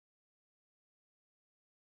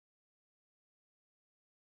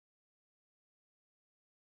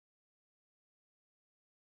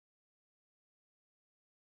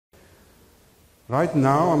Right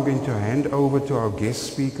now I'm going to hand over to our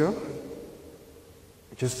guest speaker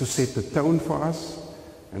just to set the tone for us.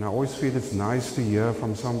 And I always feel it's nice to hear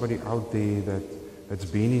from somebody out there that's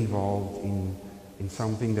been involved in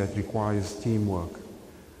something that requires teamwork.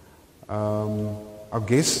 Our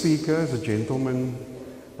guest speaker is a gentleman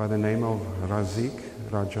by the name of Raziek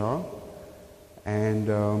Rajah. And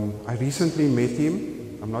I recently met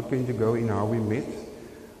him. I'm not going to go in how we met,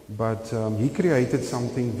 but he created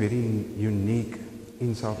something very unique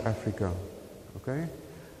in South Africa. Okay?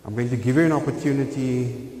 I'm going to give you an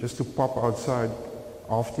opportunity just to pop outside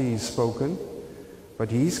after he's spoken, but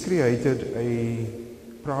he's created a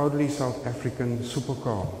proudly South African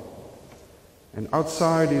supercar. And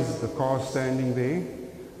outside is the car standing there.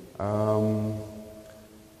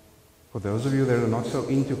 For those of you that are not so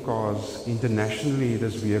into cars, internationally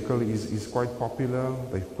this vehicle is quite popular.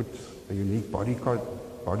 They've put a unique body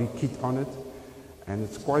kit on it, and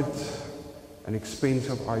it's quite an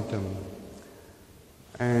expensive item.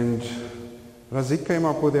 And Raziek came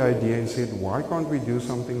up with the idea and said, why can't we do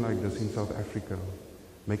something like this in South Africa?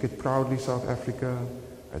 Make it proudly South Africa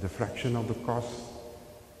at a fraction of the cost.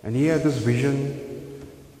 And he had this vision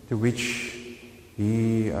to which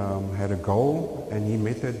he had a goal, and he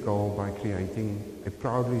met that goal by creating a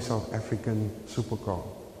proudly South African supercar.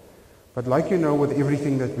 But like you know, with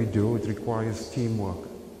everything that we do, it requires teamwork.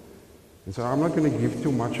 And so I'm not going to give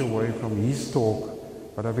too much away from his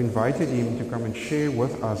talk, but I've invited him to come and share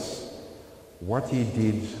with us what he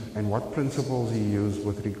did and what principles he used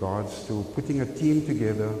with regards to putting a team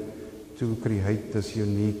together to create this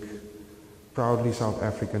unique, proudly South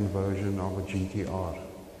African version of a GTR.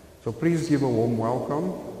 So please give a warm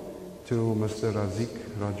welcome to Mr. Raziek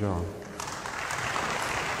Rajah.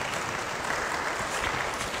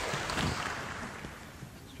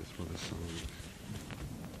 Just for the sound.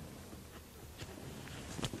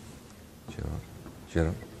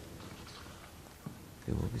 Gerald,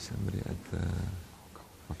 there will be somebody at the...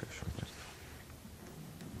 Okay, sure.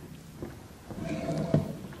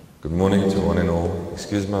 Good morning to one and all.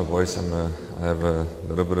 Excuse my voice, I have a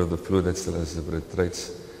little bit of the flu that still has a bit of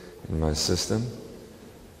traits in my system.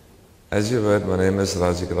 As you heard, my name is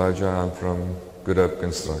Raziek Rajah. I'm from Good Hope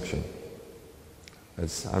Construction.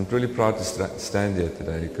 I'm really proud to stand here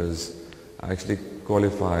today because I actually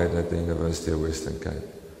qualified at the University of Western Cape.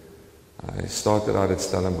 I started out at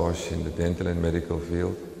Stellenbosch in the dental and medical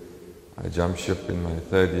field. I jumped ship in my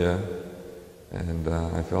third year, and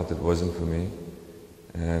I felt it wasn't for me.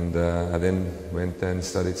 And I then went and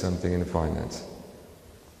studied something in finance.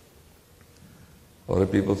 A lot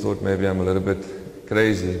of people thought maybe I'm a little bit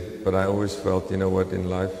crazy, but I always felt, you know what, in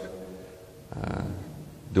life,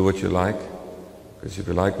 do what you like, because if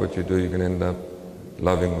you like what you do, you can end up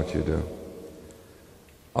loving what you do.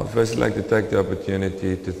 I'd first like to take the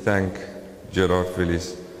opportunity to thank Gerard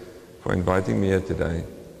Phillies for inviting me here today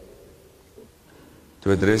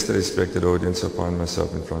to address the respected audience I find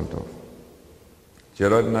myself in front of.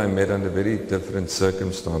 Gerard and I met under very different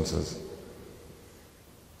circumstances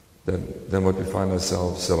than what we find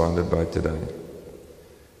ourselves surrounded by today.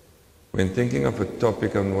 When thinking of a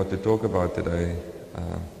topic on what to talk about today,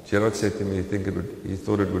 Gerard said to me he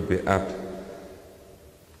thought it would be apt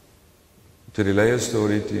to relay a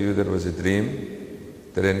story to you that was a dream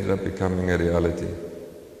that ended up becoming a reality.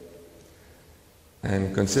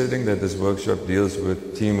 And considering that this workshop deals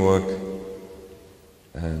with teamwork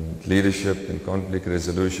and leadership and conflict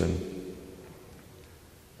resolution,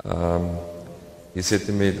 he said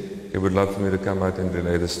to me he would love for me to come out and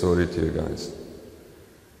relay the story to you guys.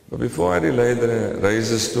 But before I raise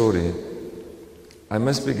the story, I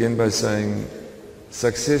must begin by saying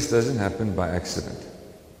success doesn't happen by accident.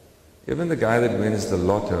 Even the guy that wins the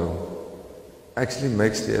lotto actually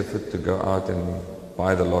makes the effort to go out and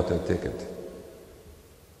buy the lotto ticket.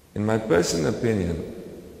 In my personal opinion,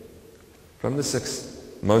 from the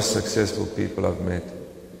most successful people I've met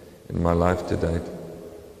in my life to date,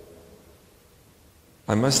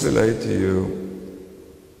 I must relate to you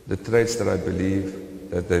the traits that I believe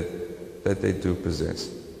that they do possess.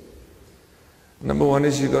 Number one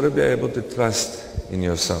is you've got to be able to trust in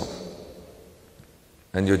yourself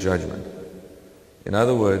and your judgment. In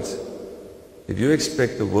other words, if you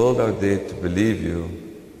expect the world out there to believe you,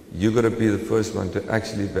 you've got to be the first one to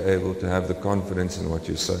actually be able to have the confidence in what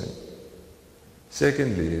you say.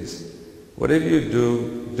 Secondly is, whatever you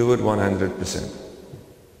do, do it 100%.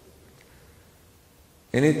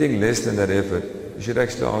 Anything less than that effort, you should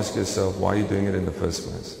actually ask yourself why you're doing it in the first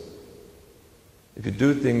place. If you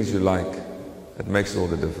do things you like, it makes all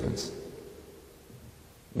the difference.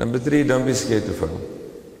 Number three, don't be scared to fail.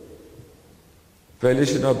 Failure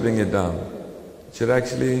should not bring you down. It should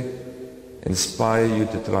actually inspire you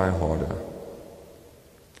to try harder.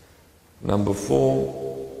 Number 4,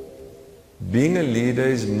 being a leader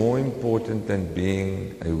is more important than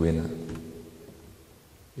being a winner.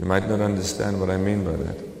 You might not understand what I mean by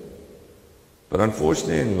that. But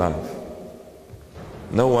unfortunately in life,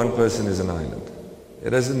 no one person is an island. It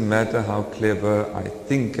doesn't matter how clever I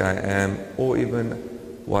think I am or even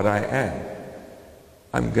what I am.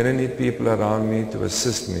 I'm going to need people around me to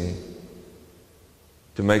assist me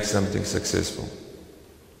to make something successful.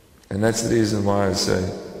 And that's the reason why I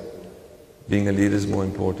say being a leader is more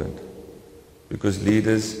important. Because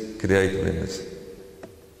leaders create winners.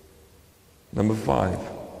 Number 5,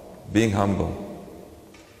 being humble.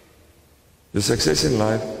 Your success in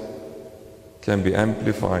life can be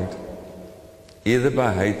amplified either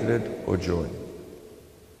by hatred or joy.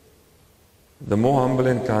 The more humble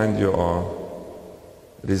and kind you are,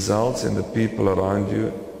 results in the people around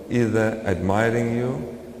you either admiring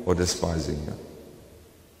you or despising you.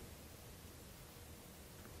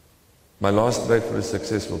 My last trait for a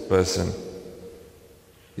successful person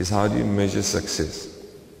is, how do you measure success?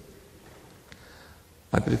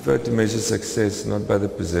 I prefer to measure success not by the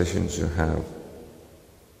possessions you have,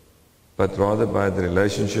 but rather by the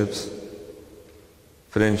relationships,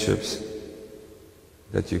 friendships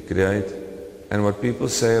that you create, and what people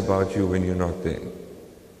say about you when you're not there.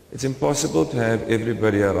 It's impossible to have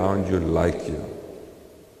everybody around you like you,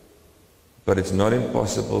 but it's not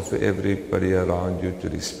impossible for everybody around you to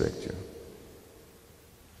respect you.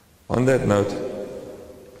 On that note,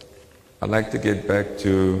 I'd like to get back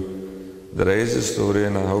to the Raziek story,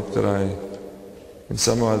 and I hope that I, in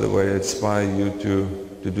some other way, inspire you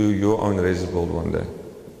to do your own Raziek build one day.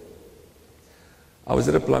 I was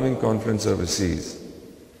at a plumbing conference overseas,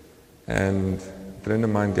 and a friend of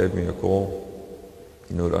mine gave me a call.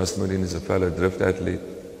 Noor Asmuddin is a fellow drift athlete,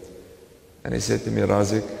 and he said to me,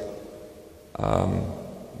 Raziek,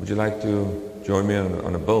 would you like to join me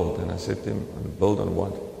on a build? And I said to him, on a build on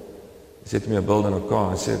what? He said to me, a build on a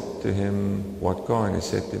car. I said to him, what car? And he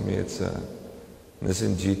said to me, it's a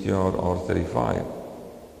Nissan GTR R35.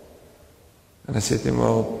 And I said to him,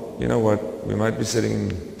 well, you know what, we might be sitting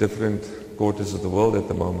in different quarters of the world at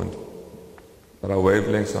the moment, but our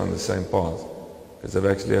wavelengths are on the same path, because I've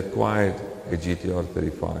actually acquired a GTR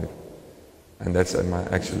 35, and that's my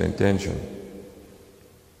actual intention.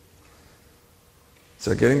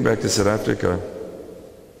 So getting back to South Africa,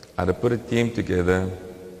 I had put a team together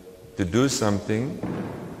to do something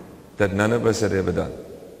that none of us had ever done.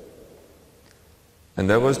 And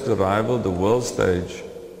that was to rival the world stage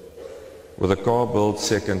with a car built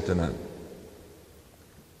second to none.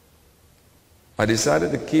 I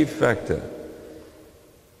decided the key factor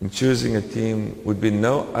in choosing a team would be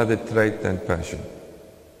no other trait than passion.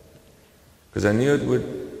 Because I knew it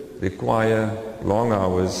would require long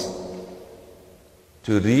hours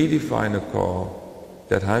to redefine a car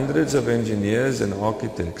that hundreds of engineers and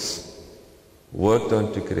architects worked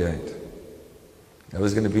on to create. That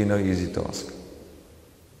was going to be no easy task.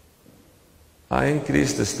 I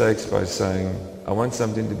increased the stakes by saying, I want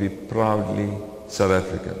something to be proudly South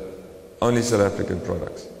African, only South African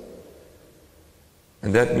products.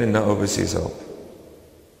 And that meant no overseas help.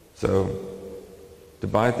 So to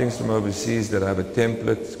buy things from overseas that have a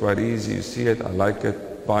template, it's quite easy. You see it, I like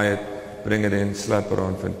it, buy it, bring it in, slap it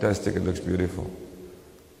on, fantastic, it looks beautiful.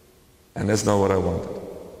 And that's not what I wanted.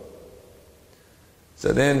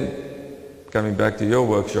 So then, coming back to your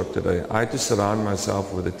workshop today, I had to surround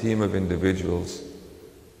myself with a team of individuals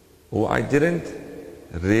who I didn't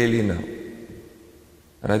really know.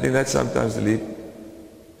 And I think that's sometimes the leap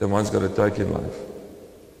that one's got to take in life.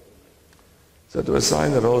 So to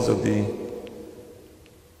assign the roles of the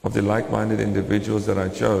like-minded individuals that I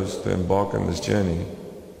chose to embark on this journey,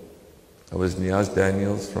 I was Niaz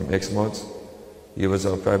Daniels from Xmods. He was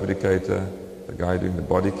our fabricator, the guy doing the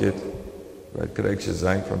body kit. We had Craig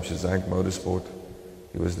Shazank from Shazank Motorsport.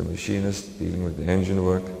 He was the machinist dealing with the engine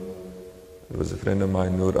work. There was a friend of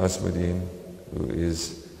mine, Noor Asmuddin, who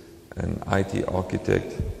is an IT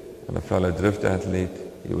architect and a fellow drift athlete.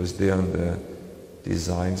 He was there on the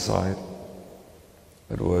design side.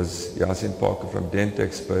 It was Yasin Parker from Dent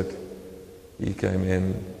Expert. He came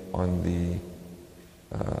in on the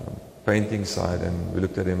painting side, and we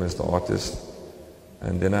looked at him as the artist.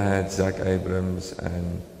 And then I had Zach Abrams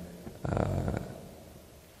and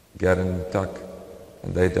Garen Tuck,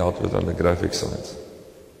 and they dealt with on the graphic sides.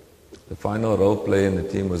 The final role player in the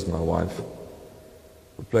team was my wife,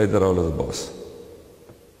 who played the role of the boss.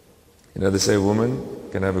 You know, they say women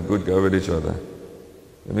can have a good go at each other.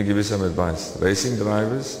 Let me give you some advice. Racing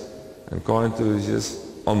drivers and car enthusiasts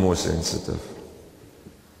are more sensitive.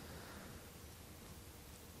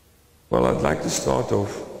 Well, I'd like to start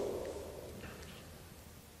off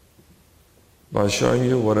by showing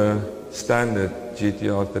you what a standard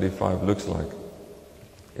GTR 35 looks like.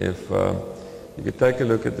 If you could take a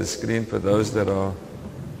look at the screen for those that are,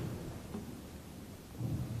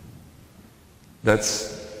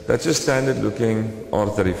 that's a standard looking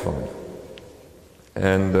R35.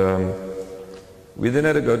 And we then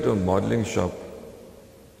had to go to a modeling shop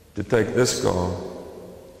to take this car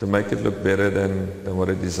to make it look better than what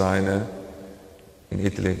a designer in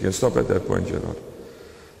Italy, you can stop at that point, Gerard.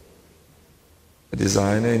 A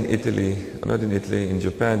designer in Italy, not in Italy, in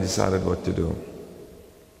Japan decided what to do.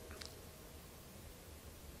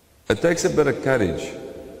 It takes a bit of courage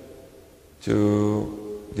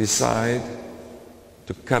to decide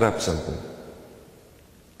to cut up something.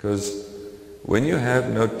 Because when you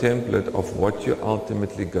have no template of what you're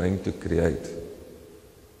ultimately going to create,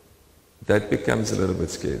 that becomes a little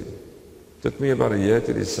bit scary. It took me about a year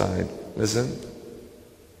to decide, listen,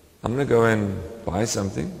 I'm going to go and buy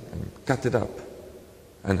something and cut it up.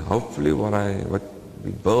 And hopefully what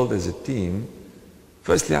we build as a team,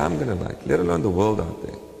 firstly I'm going to like, let alone the world out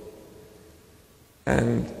there.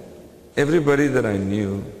 And everybody that I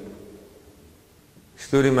knew,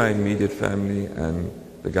 excluding my immediate family and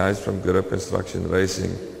the guys from Guru Construction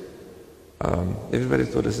Racing, everybody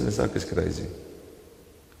thought this is crazy.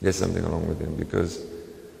 There's something wrong with him because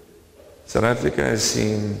South Africa has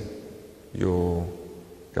seen your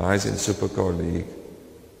guys in Supercar League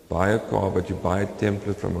buy a car, but you buy a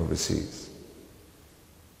template from overseas.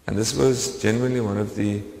 And this was genuinely one of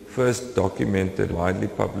the first documented, widely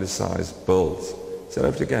publicized builds. South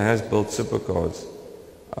Africa has built supercars,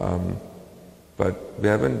 but we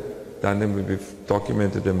haven't done them, we've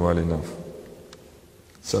documented them well enough.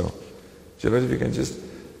 So, Gerard, if you can just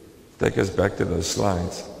take us back to those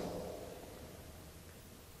slides.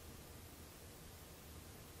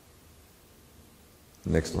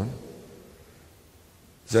 Next one.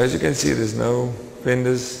 So as you can see, there's no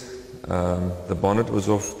fenders. The bonnet was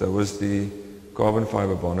off. That was the carbon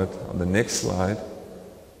fiber bonnet. On the next slide,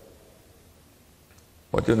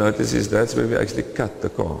 what you'll notice is that's where we actually cut the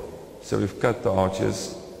car. So we've cut the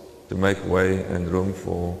arches to make way and room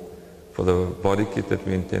for the body kit that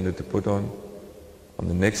we intended to put on. On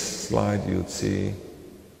the next slide, you'll see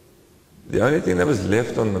the only thing that was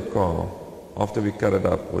left on the car after we cut it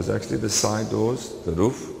up was actually the side doors, the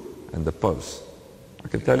roof, and the posts. I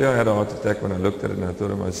can tell you I had a heart attack when I looked at it and I thought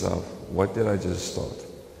to myself, what did I just start?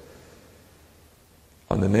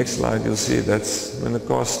 On the next slide, you'll see that's when the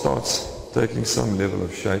car starts taking some level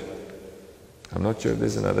of shape. I'm not sure if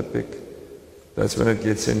there's another pic. That's when it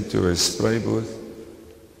gets into a spray booth,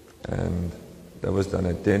 and that was done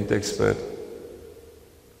at Dent Expert.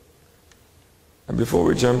 And before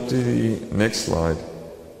we jump to the next slide,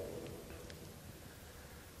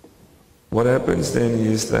 what happens then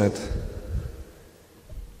is that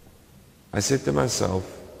I said to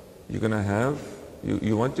myself, you're going to have,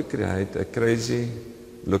 you want to create a crazy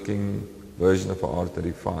looking version of a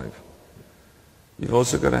R35. You've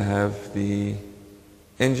also got to have the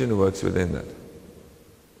engine works within that.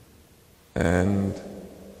 And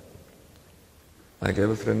I gave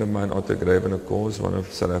a friend of mine, Otto Graven, a course, one of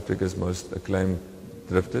South Africa's most acclaimed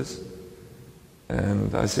drifters.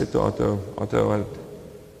 And I said to Otto,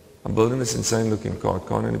 I'm building this insane looking car. It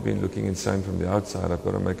can't only be looking insane from the outside, I've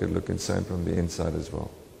got to make it look insane from the inside as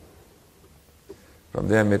well. From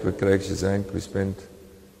there I met with Craig Shazank. We spent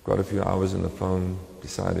quite a few hours on the phone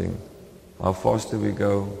deciding how fast do we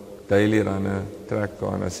go, daily runner, track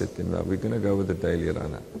car, and I said to him, no, we're going to go with the daily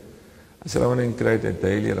runner. I said, I want to create a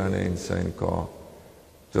daily runner insane car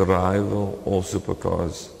to rival all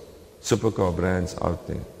supercars, supercar brands out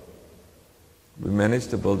there. We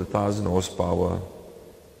managed to build 1,000 horsepower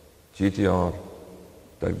GTR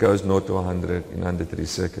that goes 0 to 100 in under 3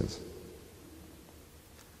 seconds.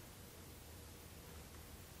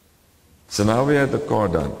 So now we had the car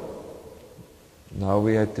done. Now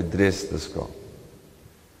we had to dress this car.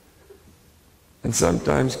 And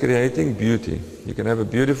sometimes creating beauty, you can have a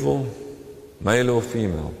beautiful male or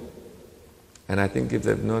female, and I think if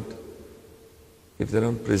they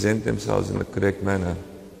don't present themselves in the correct manner,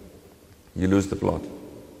 you lose the plot.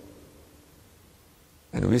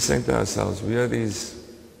 And we saying to ourselves, we are these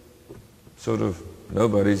sort of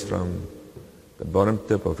nobodies from the bottom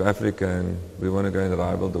tip of Africa, and we want to go and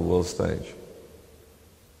rival the world stage.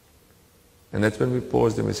 And that's when we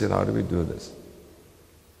paused and we said, how do we do this?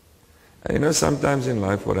 And you know, sometimes in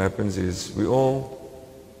life what happens is we all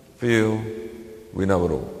feel we know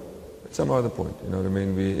it all. At some other point, you know what I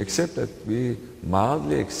mean? We accept that, we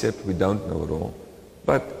mildly accept we don't know it all,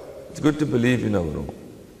 but it's good to believe you know it all.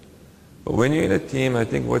 But when you're in a team, I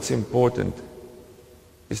think what's important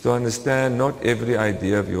is to understand not every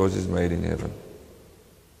idea of yours is made in heaven.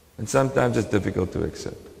 And sometimes it's difficult to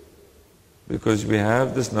accept. Because we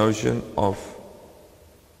have this notion of,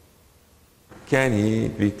 can he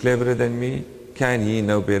be cleverer than me? Can he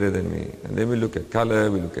know better than me? And then we look at color,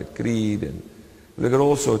 we look at creed, and we look at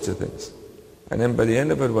all sorts of things. And then by the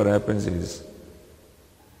end of it, what happens is,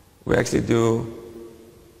 we actually do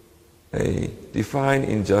a divine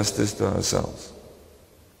injustice to ourselves.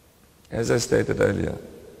 As I stated earlier,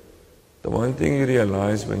 the one thing you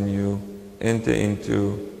realize when you enter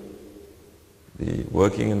into the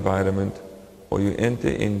working environment, or you enter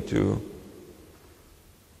into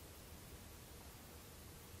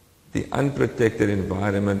the unprotected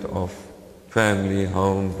environment of family,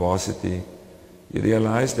 home, varsity, you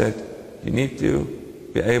realize that you need to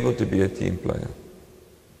be able to be a team player.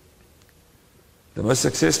 The most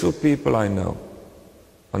successful people I know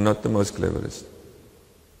are not the most cleverest.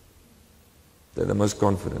 They're the most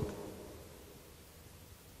confident.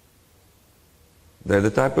 They're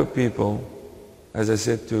the type of people, as I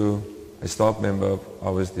said to a staff member of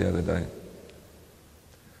ours the other day,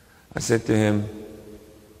 I said to him,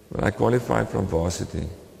 when I qualified from varsity,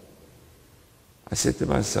 I said to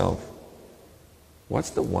myself, what's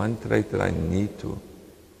the one trait that I need to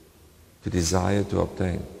desire to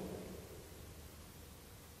obtain?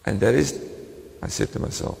 And that is, I said to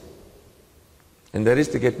myself, and that is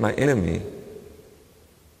to get my enemy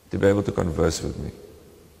to be able to converse with me.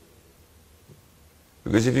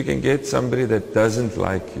 Because if you can get somebody that doesn't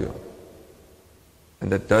like you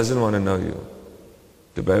and that doesn't want to know you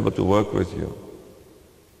to be able to work with you,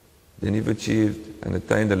 then you've achieved and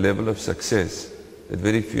attained a level of success that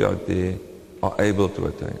very few out there are able to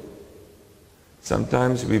attain.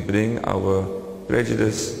 Sometimes we bring our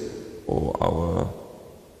prejudice or our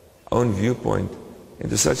own viewpoint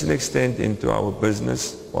into such an extent into our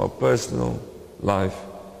business or our personal life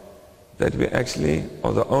that we actually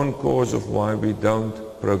are the own cause of why we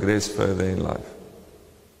don't progress further in life.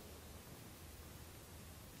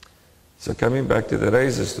 So coming back to the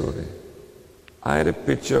Razor story, I had a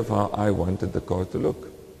picture of how I wanted the car to look.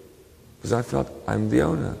 Because I felt, I'm the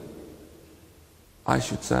owner. I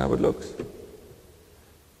should say how it looks.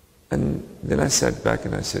 And then I sat back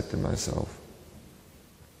and I said to myself,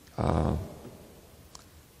 I'm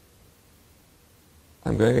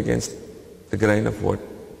going against the grain of what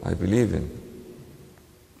I believe in.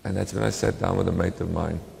 And that's when I sat down with a mate of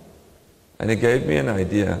mine. And he gave me an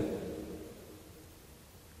idea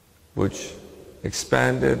which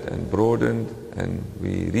expanded and broadened, and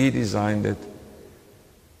we redesigned it.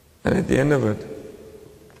 And at the end of it,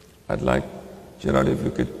 I'd like, Gerard, if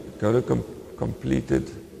you could go to completed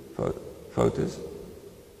photos.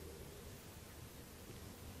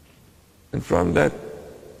 And from that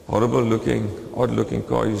horrible looking, odd looking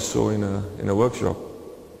car you saw in a workshop,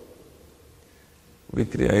 we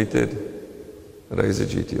created a Razor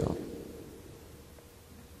GTR.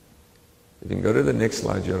 You can go to the next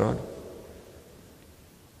slide, Gerard.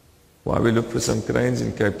 Why we look for some cranes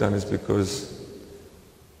in Cape Town is because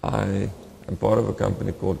I am part of a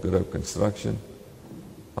company called Good Hope Construction.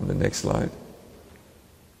 On the next slide.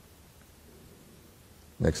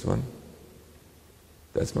 Next one.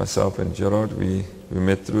 That's myself and Gerard. We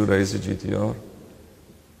met through Razor GTR.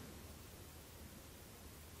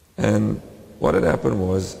 And what had happened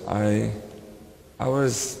was I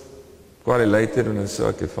was quite elated when I saw,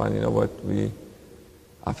 okay, fine, you know what,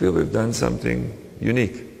 I feel we've done something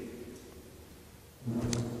unique.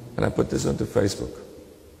 And I put this onto Facebook.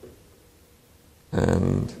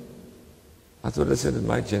 And I thought, I said, it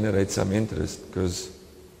might generate some interest because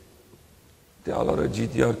there are a lot of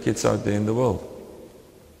GTR kits out there in the world.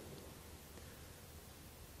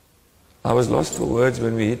 I was lost for words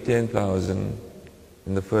when we hit 10,000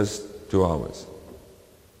 in the first 2 hours.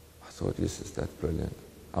 I thought, yes, that's brilliant.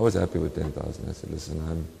 I was happy with 10,000. I said,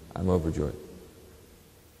 listen, I'm overjoyed.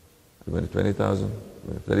 We went to 20,000,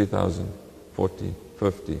 we went to 30,000, 40,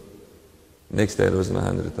 50. Next day it was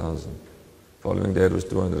 100,000. Following day it was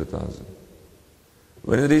 200,000.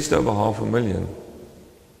 When it reached over 500,000,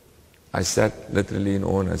 I sat literally in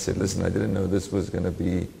awe and I said, listen, I didn't know this was going to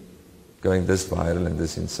be going this viral and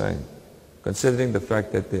this insane. Considering the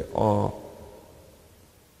fact that there are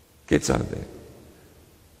kids out there.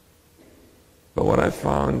 But what I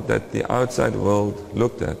found that the outside world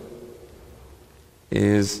looked at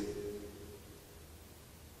is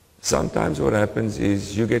sometimes what happens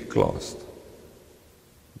is you get classed.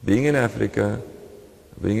 Being in Africa,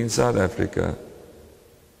 being in South Africa,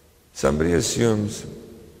 somebody assumes,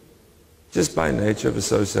 just by nature of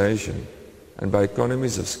association and by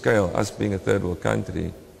economies of scale, us being a third world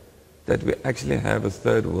country, that we actually have a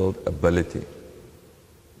third world ability.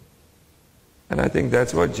 And I think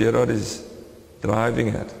that's what Gerard is driving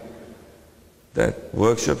at, that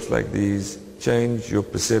workshops like these change your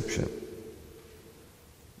perception.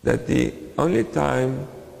 That the only time,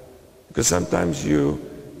 because sometimes you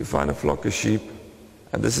find a flock of sheep,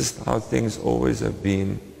 and this is how things always have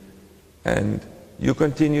been, and you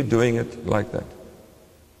continue doing it like that.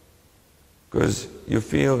 Because you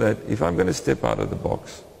feel that if I'm going to step out of the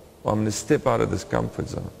box, or I'm going to step out of this comfort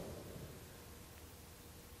zone,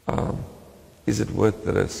 is it worth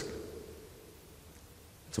the risk?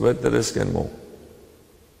 It's worth the risk and more.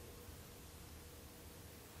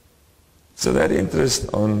 So that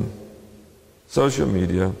interest on social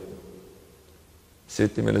media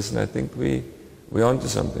said to me, listen, I think we're onto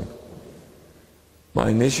something. My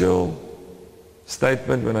initial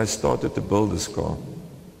statement when I started to build this car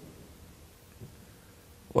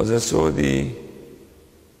was I saw the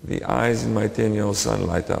eyes in my 10-year-old son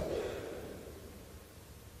light up.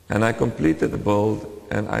 And I completed the build,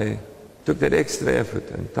 and I took that extra effort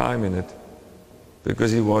and time in it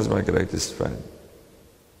because he was my greatest fan.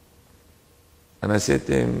 And I said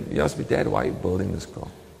to him, he asked me, Dad, why are you building this car?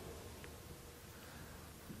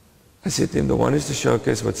 I said to him, the one is to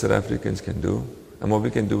showcase what South Africans can do and what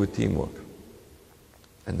we can do with teamwork.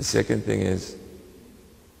 And the second thing is,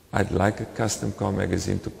 I'd like a custom car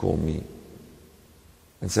magazine to call me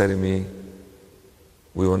and say to me,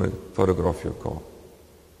 we want to photograph your car.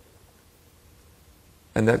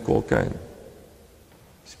 And that call came.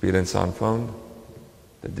 Speed and Sound phoned,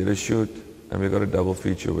 they did a shoot, and we got a double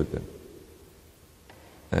feature with them.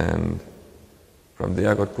 And from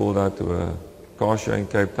there I got called out to a car show in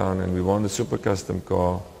Cape Town, and we won the super custom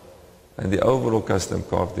car and the overall custom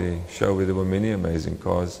car of the show, where there were many amazing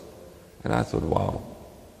cars. And I thought, wow,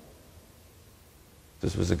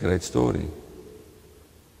 this was a great story.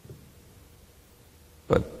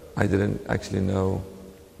 But I didn't actually know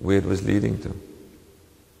where it was leading to.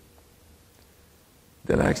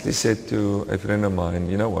 Then I actually said to a friend of mine,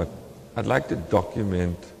 you know what, I'd like to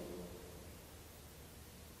document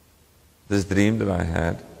this dream that I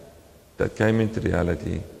had that came into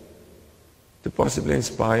reality, to possibly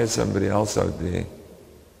inspire somebody else out there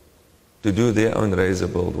to do their own razor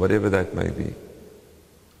build, whatever that may be.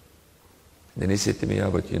 Then he said to me, yeah,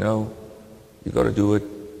 but you know, you got to do it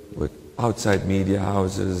with outside media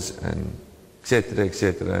houses and etc.,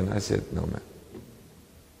 etc. And I said, no, man.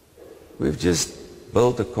 We've just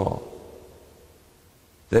built a car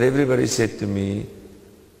that everybody said to me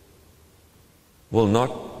will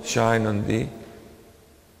not shine on the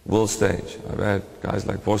world stage. I've had guys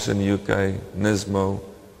like Voss in the UK, Nismo,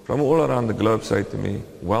 from all around the globe say to me,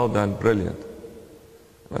 well done, brilliant.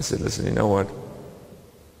 And I said, listen, you know what?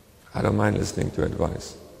 I don't mind listening to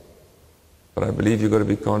advice. But I believe you've got to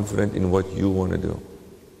be confident in what you want to do.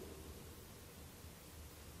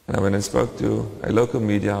 And I went and spoke to a local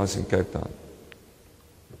media house in Cape Town.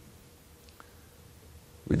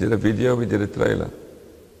 We did a video, we did a trailer.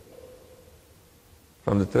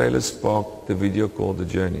 From the trailer sparked the video called The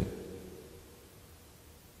Journey.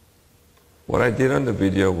 What I did on the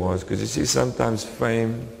video was, because you see sometimes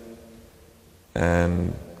fame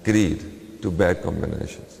and greed, two bad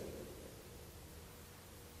combinations.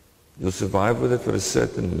 You'll survive with it for a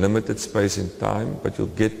certain limited space in time, but you'll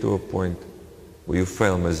get to a point where you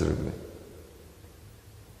fail miserably.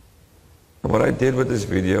 And what I did with this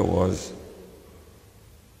video was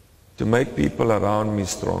to make people around me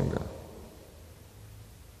stronger.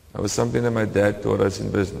 That was something that my dad taught us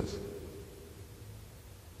in business.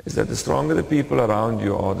 Is that the stronger the people around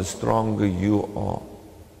you are, the stronger you are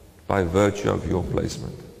by virtue of your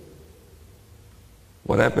placement.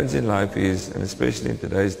 What happens in life is, and especially in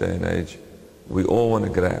today's day and age, we all want to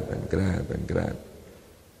grab and grab and grab.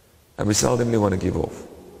 And we seldomly want to give off.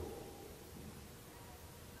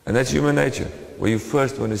 And that's human nature, where you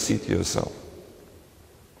first want to see to yourself.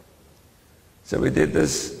 So we did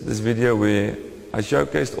this video where I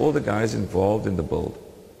showcased all the guys involved in the build.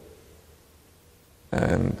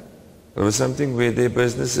 And it was something where their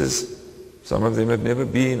businesses, some of them have never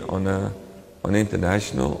been on an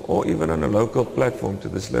international or even on a local platform to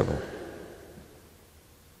this level.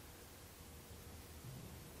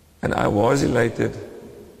 And I was elated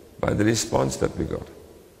by the response that we got,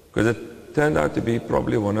 because it turned out to be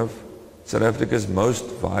probably one of South Africa's most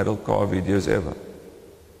viral car videos ever.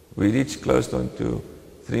 We reached close on to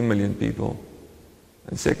 3 million people.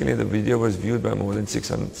 And secondly, the video was viewed by more than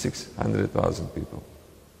 600,000 people.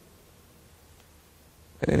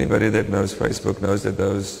 And anybody that knows Facebook knows that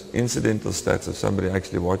those incidental stats of somebody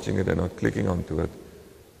actually watching it and not clicking onto it,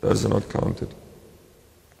 those are not counted.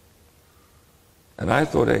 And I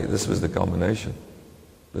thought, hey, this was the culmination.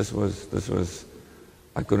 This was,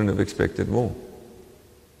 I couldn't have expected more.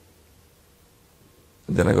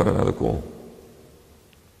 And then I got another call.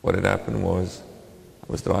 What had happened was,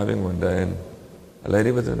 I was driving one day and a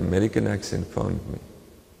lady with an American accent phoned me.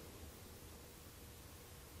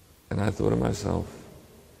 And I thought to myself,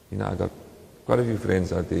 you know, I got quite a few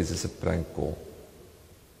friends out there, is this a prank call?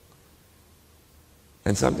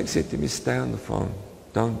 And something said to me, stay on the phone.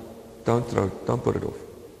 Don't put it off.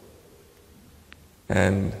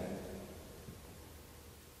 And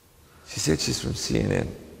she said she's from CNN.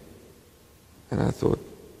 And I thought,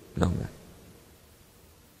 no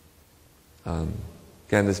man.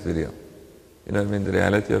 Can this be real? You know what I mean? The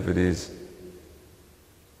reality of it is,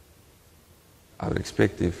 I would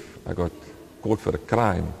expect if I got caught for a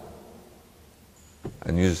crime,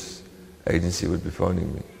 a news agency would be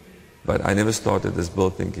phoning me. But I never started this bill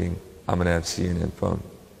thinking, I'm going to have CNN phone.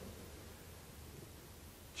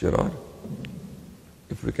 Gerard,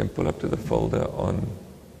 if we can pull up to the folder on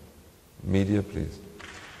media, please.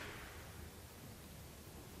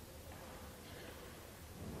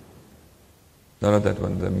 No, not that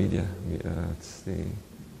one, the media. It's the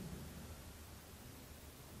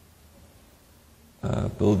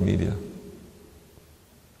build media.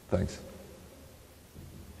 Thanks.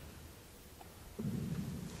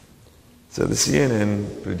 So the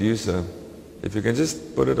CNN producer, if you can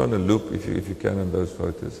just put it on a loop, if you can, on those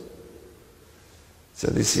photos. So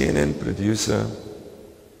the CNN producer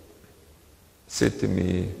said to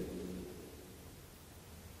me,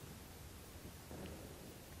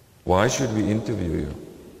 why should we interview you?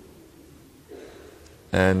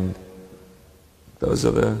 And those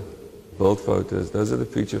are the build photos, those are the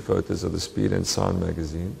feature photos of the Speed and Sound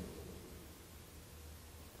magazine.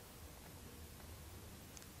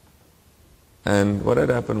 And what had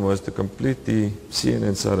happened was, to complete the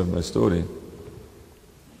CNN side of my story,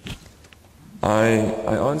 I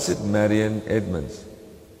answered Marion Edmonds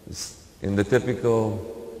in the typical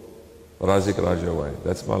Raziek Rajah way.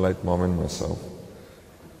 That's my late mom and myself.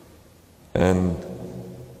 And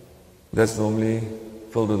that's normally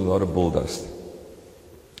filled with a lot of bull dust.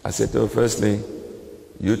 I said to her, firstly,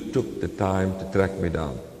 you took the time to track me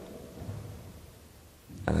down.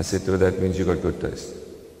 And I said to her, that means you got good taste.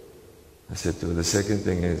 I said to her, the second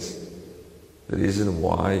thing is, the reason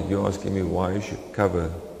why you're asking me why you should cover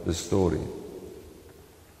the story.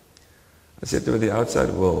 I said to her, the outside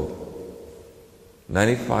world,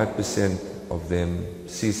 95% of them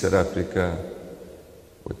see South Africa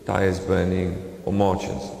with tires burning or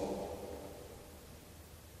marches.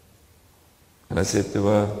 And I said to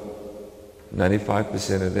her,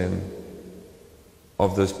 95% of them,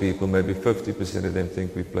 of those people, maybe 50% of them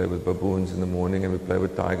think we play with baboons in the morning and we play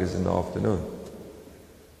with tigers in the afternoon.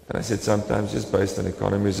 And I said, sometimes just based on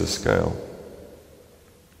economies of scale,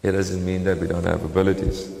 it doesn't mean that we don't have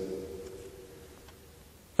abilities.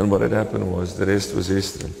 And what had happened was, the rest was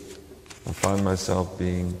history. I found myself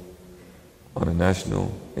being on a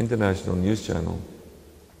national, international news channel,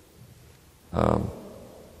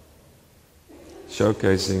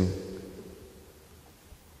 showcasing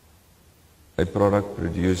a product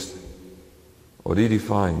produced or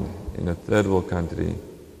redefined in a third world country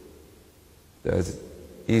that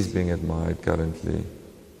is being admired currently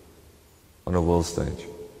on a world stage.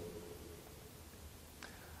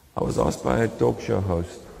 I was asked by a talk show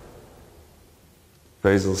host,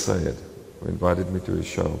 Faisal Sayed, who invited me to his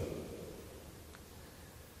show.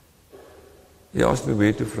 He asked me,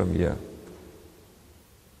 where to from here?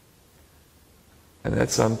 And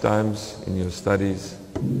that sometimes in your studies,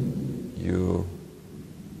 you're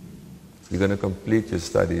going to complete your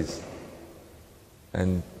studies.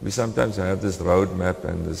 And we sometimes have this roadmap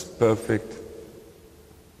and this perfect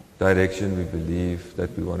direction we believe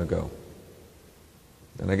that we want to go.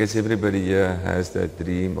 And I guess everybody here has that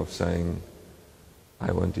dream of saying,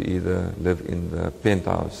 I want to either live in the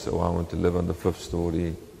penthouse or I want to live on the 5th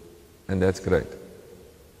story, and that's great.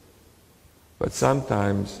 But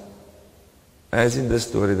sometimes, as in this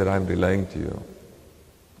story that I'm relaying to you,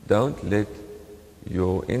 don't let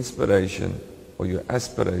your inspiration or your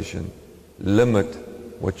aspiration limit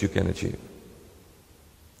what you can achieve.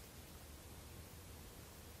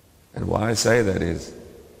 And why I say that is,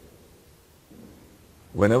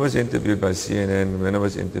 when I was interviewed by CNN, when I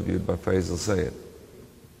was interviewed by Faisal Sayed,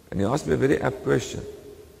 and he asked me a very apt question,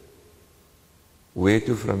 where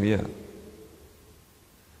to from here?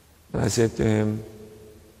 And I said to him,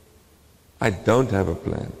 I don't have a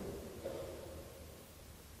plan.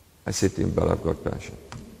 I said to him, but I've got passion.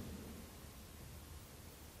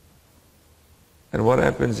 And what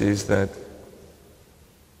happens is that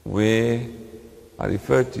where I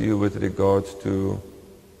refer to you with regards to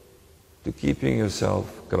keeping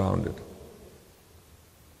yourself grounded.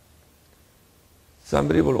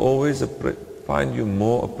 Somebody will always find you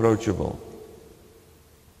more approachable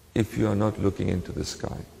if you are not looking into the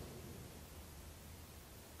sky.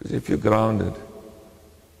 Because if you're grounded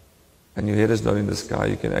and your head is not in the sky,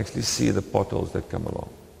 you can actually see the potholes that come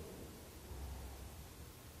along.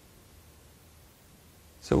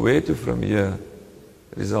 So where to from here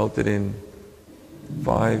resulted in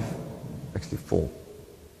 4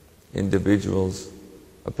 individuals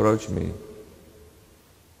approached me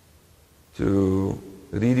to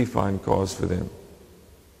redefine cars for them.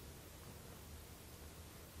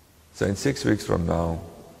 So in 6 weeks from now,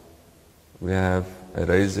 we have a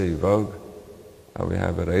Raziek Rajah and we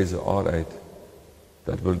have a Raziek R8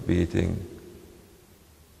 that will be hitting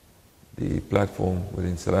the platform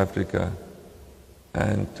within South Africa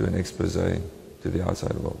and to an expose to the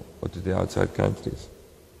outside world or to the outside countries.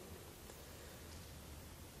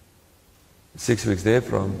 6 weeks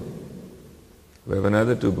therefrom, we have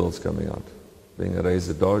another 2 builds coming out, being a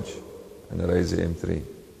Raziek Dodge and a Raziek M3.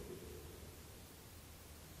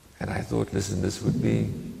 And I thought, listen, this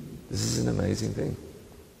is an amazing thing.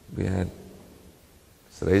 We had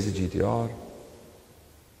this Raziek GTR.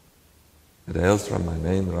 It hails from my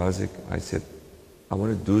name, Raziek. I said, I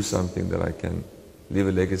want to do something that I can leave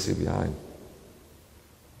a legacy behind.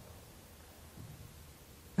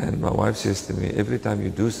 And my wife says to me, every time you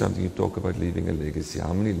do something, you talk about leaving a legacy.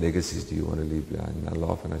 How many legacies do you want to leave behind? And I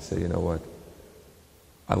laugh and I say, you know what?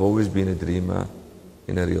 I've always been a dreamer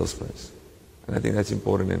in a real space. And I think that's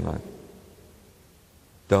important in life.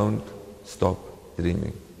 Don't stop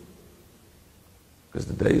dreaming. Because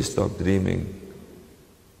the day you stop dreaming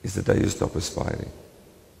is the day you stop aspiring.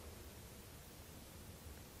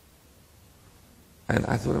 And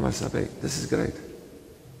I thought to myself, hey, this is great.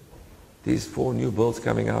 These 4 new builds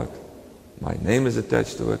coming out. My name is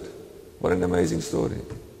attached to it. What an amazing story.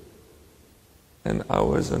 And I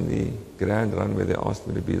was on the grand run where they asked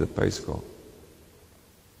me to be the pace car.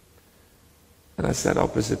 And I sat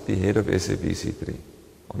opposite the head of SABC3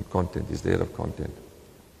 on content. He's the head of content.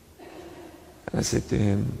 And I said to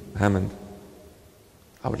him, Hammond,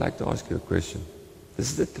 I would like to ask you a question.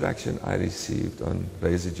 This is the traction I received on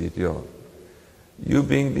Raziek GTR. You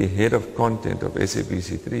being the head of content of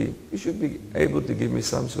SABC3, you should be able to give me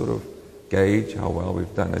some sort of gauge how well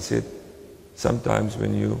we've done. I said, sometimes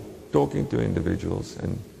when you're talking to individuals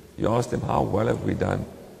and you ask them how well have we done,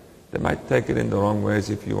 they might take it in the wrong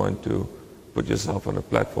ways if you want to put yourself on a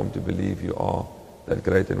platform to believe you are that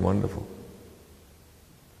great and wonderful.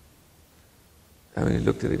 And when he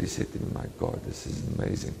looked at it, he said to me, my God, this is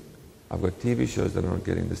amazing. I've got TV shows that are not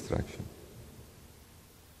getting this traction.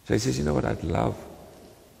 So he says, you know what, I'd love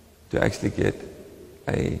to actually get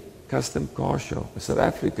a custom car show, a South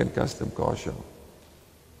African custom car show.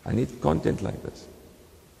 I need content like this.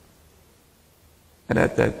 And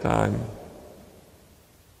at that time,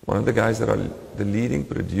 one of the guys that are the leading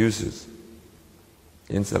producers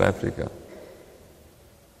in South Africa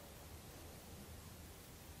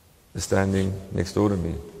is standing next door to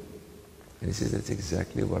me. And he says, that's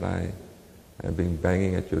exactly what I have been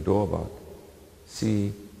banging at your door about.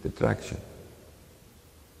 See the traction.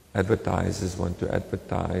 Advertisers want to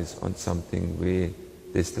advertise on something where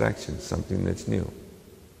there's traction, something that's new.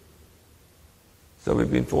 So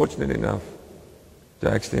we've been fortunate enough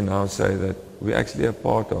to actually now say that we actually are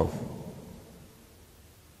part of,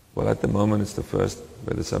 well, at the moment it's the first,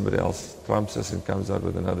 whether somebody else trumps us and comes out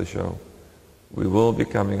with another show. We will be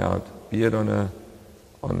coming out, be it on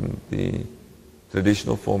the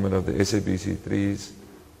traditional format of the SABC3s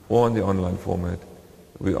or on the online format.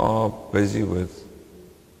 We are busy with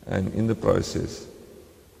and in the process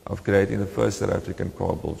of creating the first South African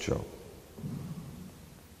car build show.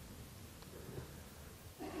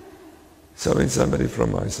 So in summary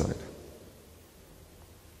from my side,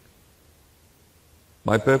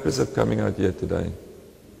 my purpose of coming out here today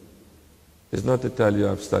is not to tell you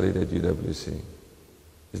I've studied at UWC.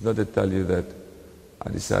 It's not to tell you that I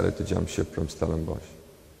decided to jump ship from Stellenbosch.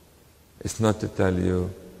 It's not to tell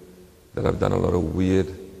you that I've done a lot of weird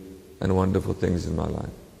and wonderful things in my life.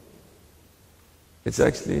 It's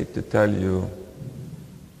actually to tell you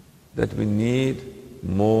that we need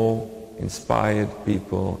more inspired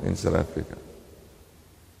people in South Africa.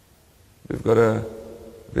 We've got a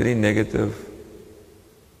very negative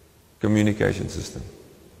communication system.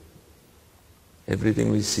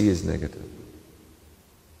 Everything we see is negative.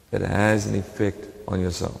 It has an effect on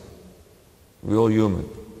yourself. We're all human.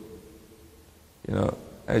 You know,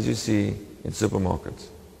 as you see in supermarkets,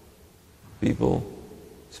 people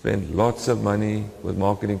spend lots of money with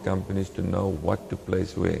marketing companies to know what to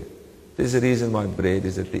place where. There's a reason why bread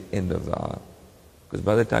is at the end of the aisle. Because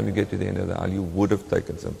by the time you get to the end of the aisle, you would have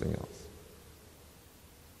taken something else.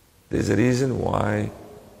 There's a reason why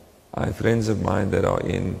I have friends of mine that are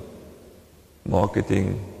in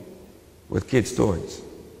marketing with kids' toys.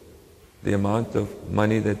 The amount of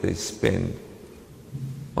money that they spend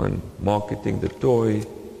on marketing the toy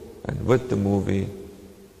and with the movie,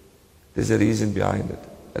 there's a reason behind it.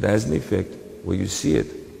 It has an effect where you see it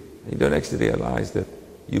and you don't actually realize that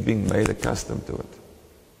you're being made accustomed to it.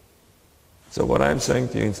 So what I'm saying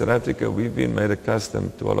to you, in South Africa, we've been made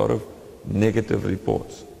accustomed to a lot of negative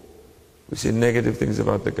reports. We see negative things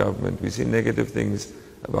about the government. We see negative things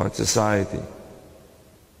about society.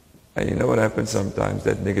 And you know what happens sometimes?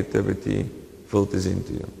 That negativity filters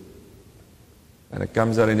into you. And it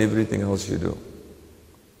comes out in everything else you do.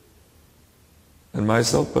 And my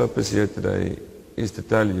sole purpose here today is to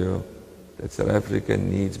tell you that South Africa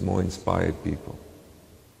needs more inspired people.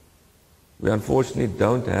 We unfortunately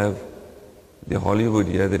don't have the Hollywood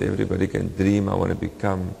here that everybody can dream, I want to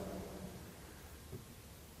become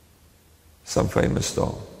some famous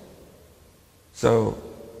star. So,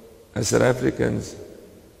 as South Africans,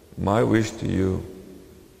 my wish to you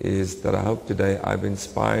is that I hope today I've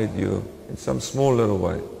inspired you in some small little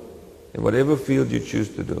way. In whatever field you choose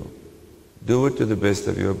to do it to the best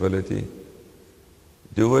of your ability.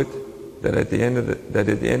 Do it that at the end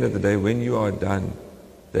of the day, when you are done,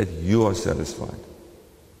 that you are satisfied.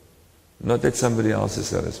 Not that somebody else is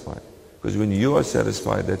satisfied. Because when you are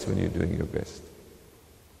satisfied, that's when you're doing your best.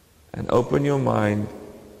 And open your mind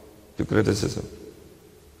to criticism.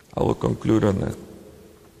 I will conclude on that.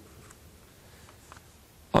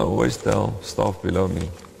 I always tell staff below me,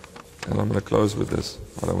 and I'm going to close with this,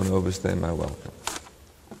 I don't want to overstay my welcome.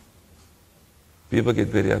 People get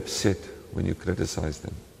very upset when you criticize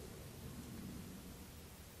them.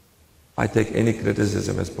 I take any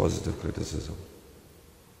criticism as positive criticism.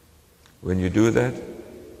 When you do that,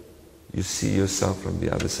 you see yourself from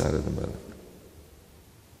the other side of the mirror.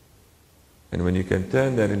 And when you can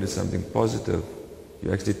turn that into something positive,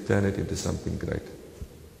 you actually turn it into something great.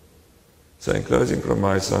 So in closing from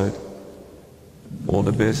my side, all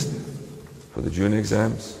the best for the June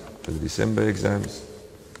exams, for the December exams,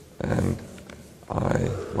 and I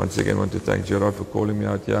once again want to thank Gerard for calling me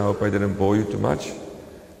out here. I hope I didn't bore you too much,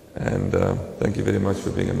 and thank you very much for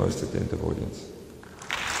being a most attentive audience.